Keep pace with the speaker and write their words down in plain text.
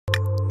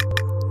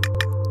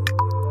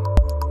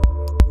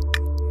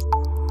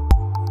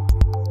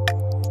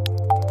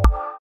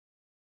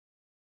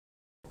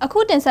အခု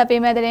တင်ဆက်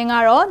ပေးမယ့်သတင်းက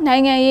တော့နို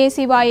င်ငံရေး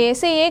စီးပွားရေး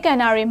စစ်ရေးကဏ္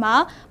ဍတွေမှာ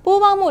ပူး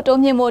ပေါင်းမှု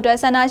တိုးမြှင့်မှုအတွက်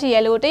ဆန္ဒရှိရ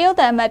လို့တရုတ်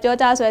တန်အမတ်ပြော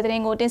ကြားဆွဲသတ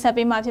င်းကိုတင်ဆက်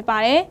ပေးမှာဖြစ်ပါ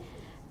တယ်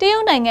။တရု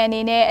တ်နိုင်ငံအ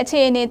နေနဲ့အခြေ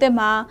အနေသစ်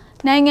မှာ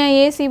နိုင်ငံ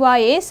ရေးစီးပွား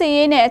ရေးစစ်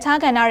ရေးနဲ့အခြား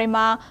ကဏ္ဍတွေ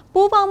မှာ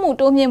ပူးပေါင်းမှု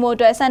တိုးမြှင့်မှုအ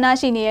တွက်ဆန္ဒ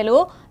ရှိနေရ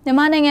လို့မြန်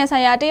မာနိုင်ငံဆို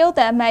င်ရာတရုတ်တ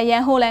န်အမတ်ရ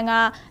န်ဟိုလန်က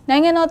နို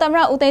င်ငံတော်သမ္မ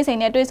တဦးသိန်းစိန်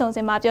နဲ့တွေ့ဆုံစ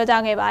ဉ်မှာပြော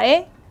ကြားခဲ့ပါတယ်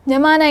။မြ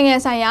န်မာနိုင်ငံ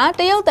ဆိုင်ရာ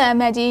တရုတ်တန်အ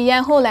မတ်ကြီးရ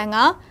န်ဟိုလန်က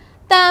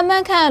တန်အမ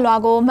တ်ခန့်အလွှာ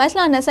ကိုမတ်လ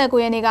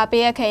29ရက်နေ့က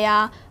ပေးအပ်ခဲ့ရာ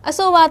အ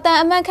ဆိုပါတန်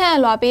အမတ်ခန့်အ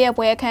လွှာပေးအပ်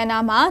ပွဲအခမ်းအ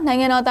နားမှာနို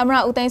င်ငံတော်သမ္မတ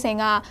ဦးသိန်းစိန်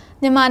က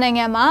မြန်မာနိုင်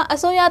ငံမှာအ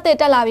စိုးရသစ်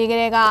တက်လာပြီးက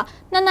တည်းက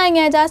နှစ်နိုင်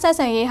ငံကြားဆက်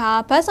ဆံရေးဟာ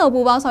ဗတ်စုံ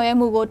ပူးပေါင်းဆောင်ရွက်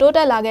မှုကိုတိုးတ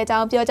က်လာခဲ့ကြော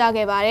င်းပြောကြား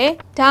ခဲ့ပါတယ်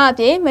။ဒါအ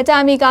ပြင်မကြာ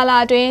မီကာလ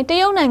အတွင်းတ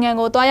ရုတ်နိုင်ငံ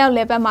ကိုတွားရောက်လ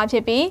ည်ပတ်မှာဖြ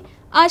စ်ပြီး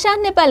အာရှ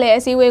နှစ်ပတ်လည်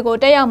အစည်းအဝေးကို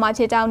တက်ရောက်မှာ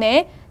ဖြစ်ကြောင်းနဲ့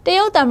တ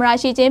ရုတ်သမ္မတ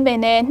ရှီကျင်းပင်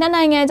နဲ့နှစ်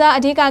နိုင်ငံကြား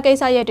အဓိကကိစ္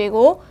စရပ်တွေ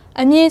ကို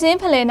အမြင့်ချင်း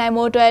ဖလှယ်နိုင်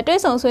မှုအတွက်တွဲ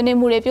ဆောင်ဆွေးနွေး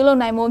မှုတွေပြုလုပ်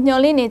နိုင်မှု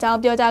မျှော်လင့်နေကြောင်း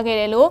ပြောကြားခဲ့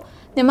တယ်လို့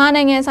မြန်မာ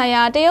နိုင်ငံဆိုင်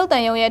ရာတရုတ်တ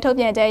န်ယုံရဲ့ထုတ်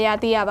ပြန်ချက်အရ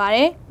သိရပါတ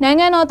ယ်။နိုင်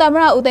ငံတော်သမ္မ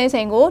တဦးသိန်း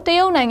စိန်ကိုတ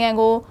ရုတ်နိုင်ငံ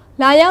ကို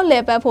လာရောက်လ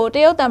ည်ပတ်ဖို့တ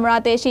ရုတ်သမ္မ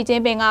တရှီကျ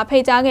င်းပင်ကဖိ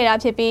တ်ကြားခဲ့တာ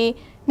ဖြစ်ပြီး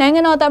နိုင်ငံ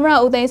တော်သမ္မတ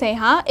ဦးသိန်းစိန်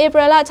ဟာဧ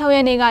ပြီလ6ရ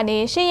က်နေ့ကနေ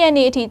10ရက်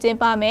နေ့အထိကျင်း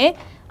ပမယ်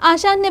အာ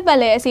ရှနှစ်ပတ်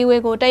လည်အစည်းအ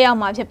ဝေးကိုတက်ရောက်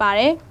မှာဖြစ်ပါတ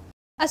ယ်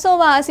။အဆို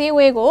ပါအစည်းအ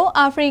ဝေးကို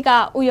အာဖရိက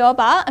၊ဥရော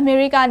ပ၊အမေ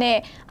ရိကနဲ့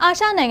အာ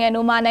ရှနိုင်ငံ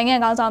တို့မှနိုင်ငံ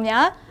ခေါင်းဆောင်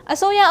များအ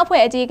စိုးရအ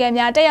ဖွဲ့အကြီးအကဲ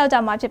များတက်ရောက်ကြ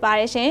မှာဖြစ်ပါ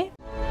တယ်ရှင်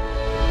။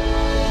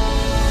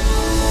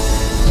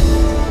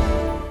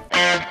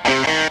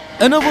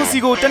 NVC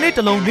ကိုတနေ့တ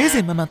စ်လုံးနေ့စ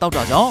ဉ်မှန်မှန်တောက်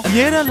တာကြောင့်အ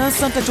မြဲတမ်းလမ်းဆ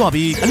န်းတက်ကြွ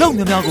ပြီးအလုပ်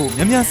များများကို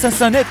မြန်မြန်ဆန်ဆ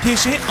န်နဲ့ဖြည့်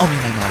ရှင်းအောင်မြ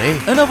င်နိုင်ပါတယ်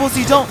။ NVC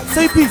ကြောင့်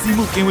စိတ်ဖိစီး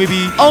မှုကင်းဝေး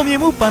ပြီးအောင်မြင်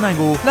မှုပန်းနိုင်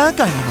ကိုလှမ်း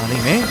ကင်နိုင်ပါလိ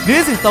မ့်မယ်။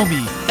နေ့စဉ်တောက်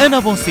ပြီး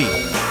NVC